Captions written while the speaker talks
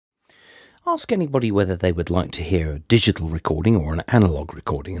Ask anybody whether they would like to hear a digital recording or an analog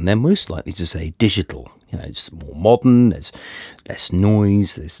recording, and they're most likely to say digital. You know, it's more modern, there's less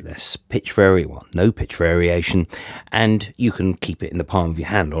noise, there's less pitch no pitch variation, and you can keep it in the palm of your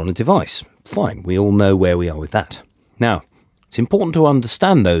hand on a device. Fine, we all know where we are with that. Now, it's important to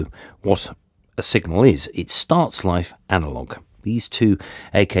understand, though, what a signal is. It starts life analog. These two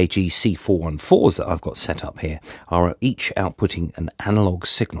AKG C414s that I've got set up here are each outputting an analog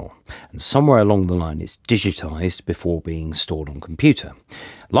signal, and somewhere along the line it's digitized before being stored on computer.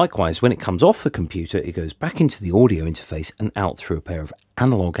 Likewise, when it comes off the computer, it goes back into the audio interface and out through a pair of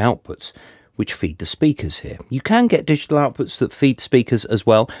analog outputs, which feed the speakers here. You can get digital outputs that feed speakers as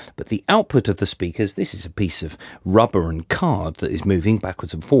well, but the output of the speakers, this is a piece of rubber and card that is moving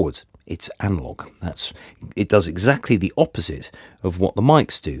backwards and forwards. It's analog. It does exactly the opposite of what the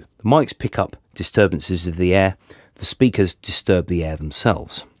mics do. The mics pick up disturbances of the air, the speakers disturb the air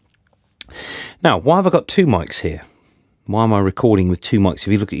themselves. Now, why have I got two mics here? Why am I recording with two mics?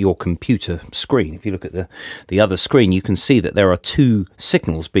 If you look at your computer screen, if you look at the other screen, you can see that there are two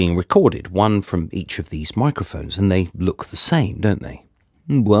signals being recorded, one from each of these microphones, and they look the same, don't they?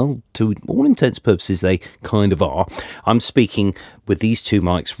 Well, to all intents and purposes, they kind of are. I'm speaking with these two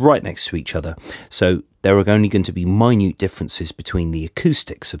mics right next to each other, so there are only going to be minute differences between the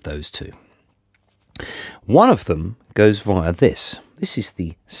acoustics of those two. One of them goes via this. This is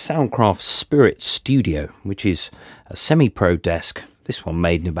the Soundcraft Spirit Studio, which is a semi-pro desk. This one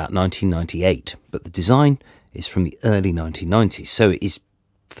made in about 1998, but the design is from the early 1990s, so it is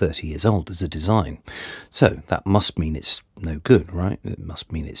 30 years old as a design. So that must mean it's no good, right? It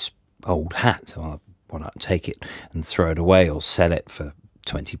must mean it's old hat. So why not take it and throw it away or sell it for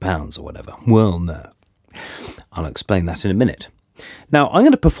 £20 or whatever? Well, no. I'll explain that in a minute. Now, I'm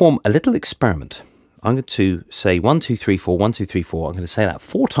going to perform a little experiment. I'm going to say 1, 2, 3, 4, 1, 2, 3, 4. I'm going to say that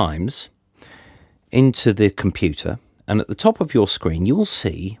 4 times into the computer, and at the top of your screen you'll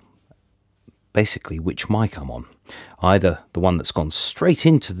see basically which mic I'm on. Either the one that's gone straight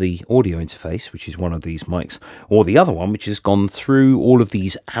into the audio interface, which is one of these mics, or the other one which has gone through all of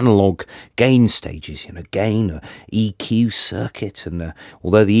these analog gain stages, you know, gain, EQ circuit, and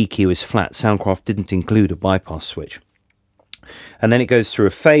although the EQ is flat, Soundcraft didn't include a bypass switch. And then it goes through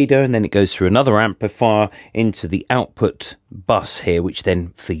a fader, and then it goes through another amplifier into the output bus here, which then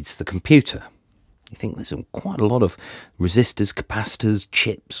feeds the computer. You think there's quite a lot of resistors, capacitors,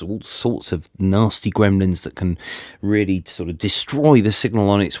 chips, all sorts of nasty gremlins that can really sort of destroy the signal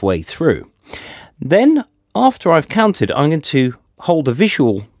on its way through. Then, after I've counted, I'm going to hold a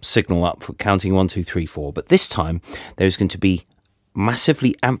visual signal up for counting 1, 2, 3, 4, but this time there's going to be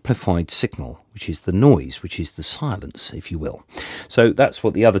massively amplified signal, which is the noise, which is the silence, if you will. So that's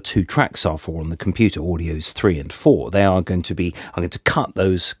what the other two tracks are for on the computer, audios 3 and 4. They are going to be, I'm going to cut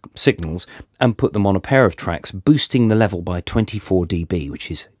those signals and put them on a pair of tracks, boosting the level by 24 dB,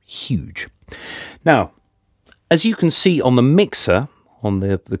 which is huge. Now, as you can see on the mixer on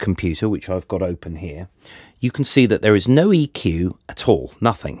the computer, which I've got open here, you can see that there is no EQ at all,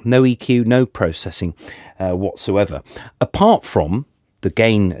 nothing. No EQ, no processing whatsoever, apart from the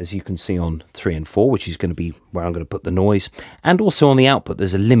gain, as you can see on 3 and 4, which is going to be where I'm going to put the noise, and also on the output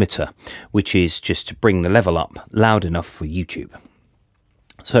there's a limiter, which is just to bring the level up loud enough for YouTube.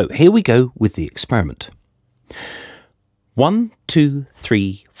 So here we go with the experiment. 1, 2,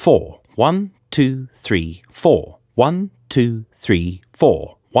 3, 4. 1, 2, 3, 4. 1, 2, 3,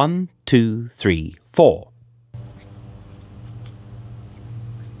 4. 1, 2, 3, 4.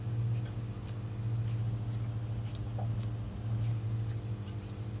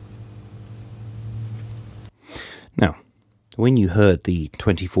 Now, when you heard the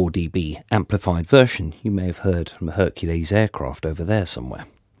 24 dB amplified version, you may have heard from a Hercules aircraft over there somewhere.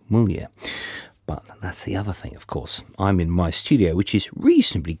 Well, yeah. But that's the other thing, of course. I'm in my studio, which is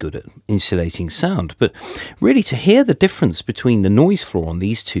reasonably good at insulating sound, but really to hear the difference between the noise floor on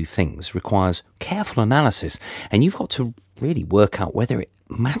these two things requires careful analysis, and you've got to really work out whether it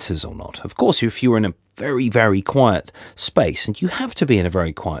matters or not. Of course, if you're in a very, very quiet space, and you have to be in a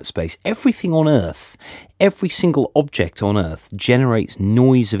very quiet space, everything on Earth, every single object on Earth generates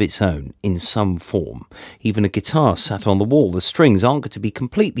noise of its own in some form. Even a guitar sat on the wall, the strings aren't going to be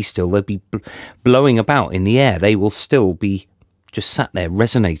completely still. They'll be blowing about in the air. They will still be just sat there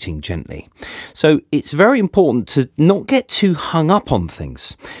resonating gently. So it's very important to not get too hung up on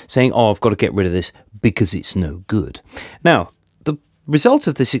things, saying, oh, I've got to get rid of this because it's no good. Now, the result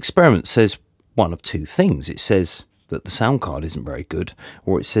of this experiment says one of two things. It says that the sound card isn't very good,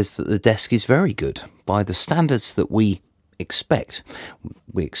 or it says that the desk is very good. By the standards that we expect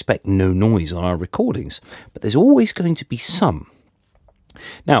no noise on our recordings, but there's always going to be some.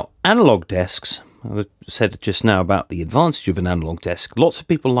 Now, analog desks, I said just now about the advantage of an analog desk. Lots of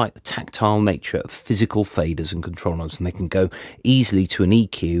people like the tactile nature of physical faders and control knobs, and they can go easily to an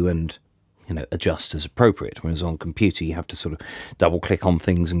EQ and adjust as appropriate. Whereas on computer, you have to sort of double click on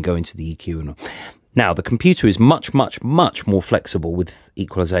things and go into the EQ. And now the computer is much more flexible with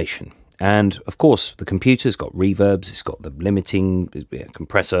equalization. And of course, the computer's got reverbs, it's got the limiting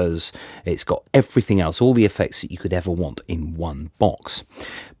compressors, it's got everything else, all the effects that you could ever want in one box.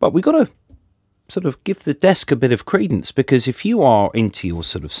 But we've got to sort of give the desk a bit of credence, because if you are into your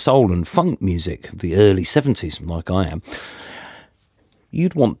sort of soul and funk music of the early 70s, like I am,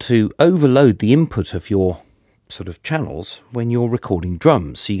 you'd want to overload the input of your sort of channels when you're recording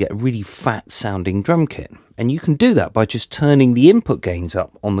drums, so you get a really fat sounding drum kit. And you can do that by just turning the input gains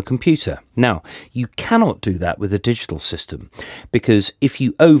up on the computer. Now, you cannot do that with a digital system, because if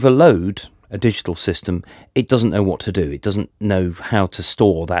you overload a digital system, it doesn't know what to do. It doesn't know how to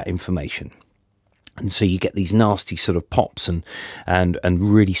store that information. And so you get these nasty sort of pops and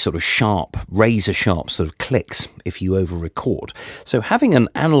really sort of sharp, razor sharp sort of clicks if you over record. So having an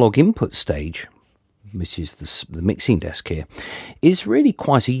analog input stage, which is the mixing desk here, is really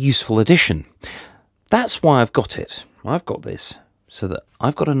quite a useful addition. That's why I've got it. I've got this so that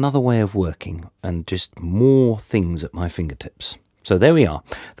I've got another way of working and just more things at my fingertips. So there we are,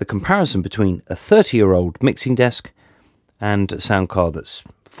 the comparison between a 30-year-old mixing desk and a sound card that's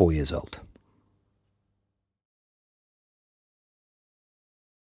 4 years old.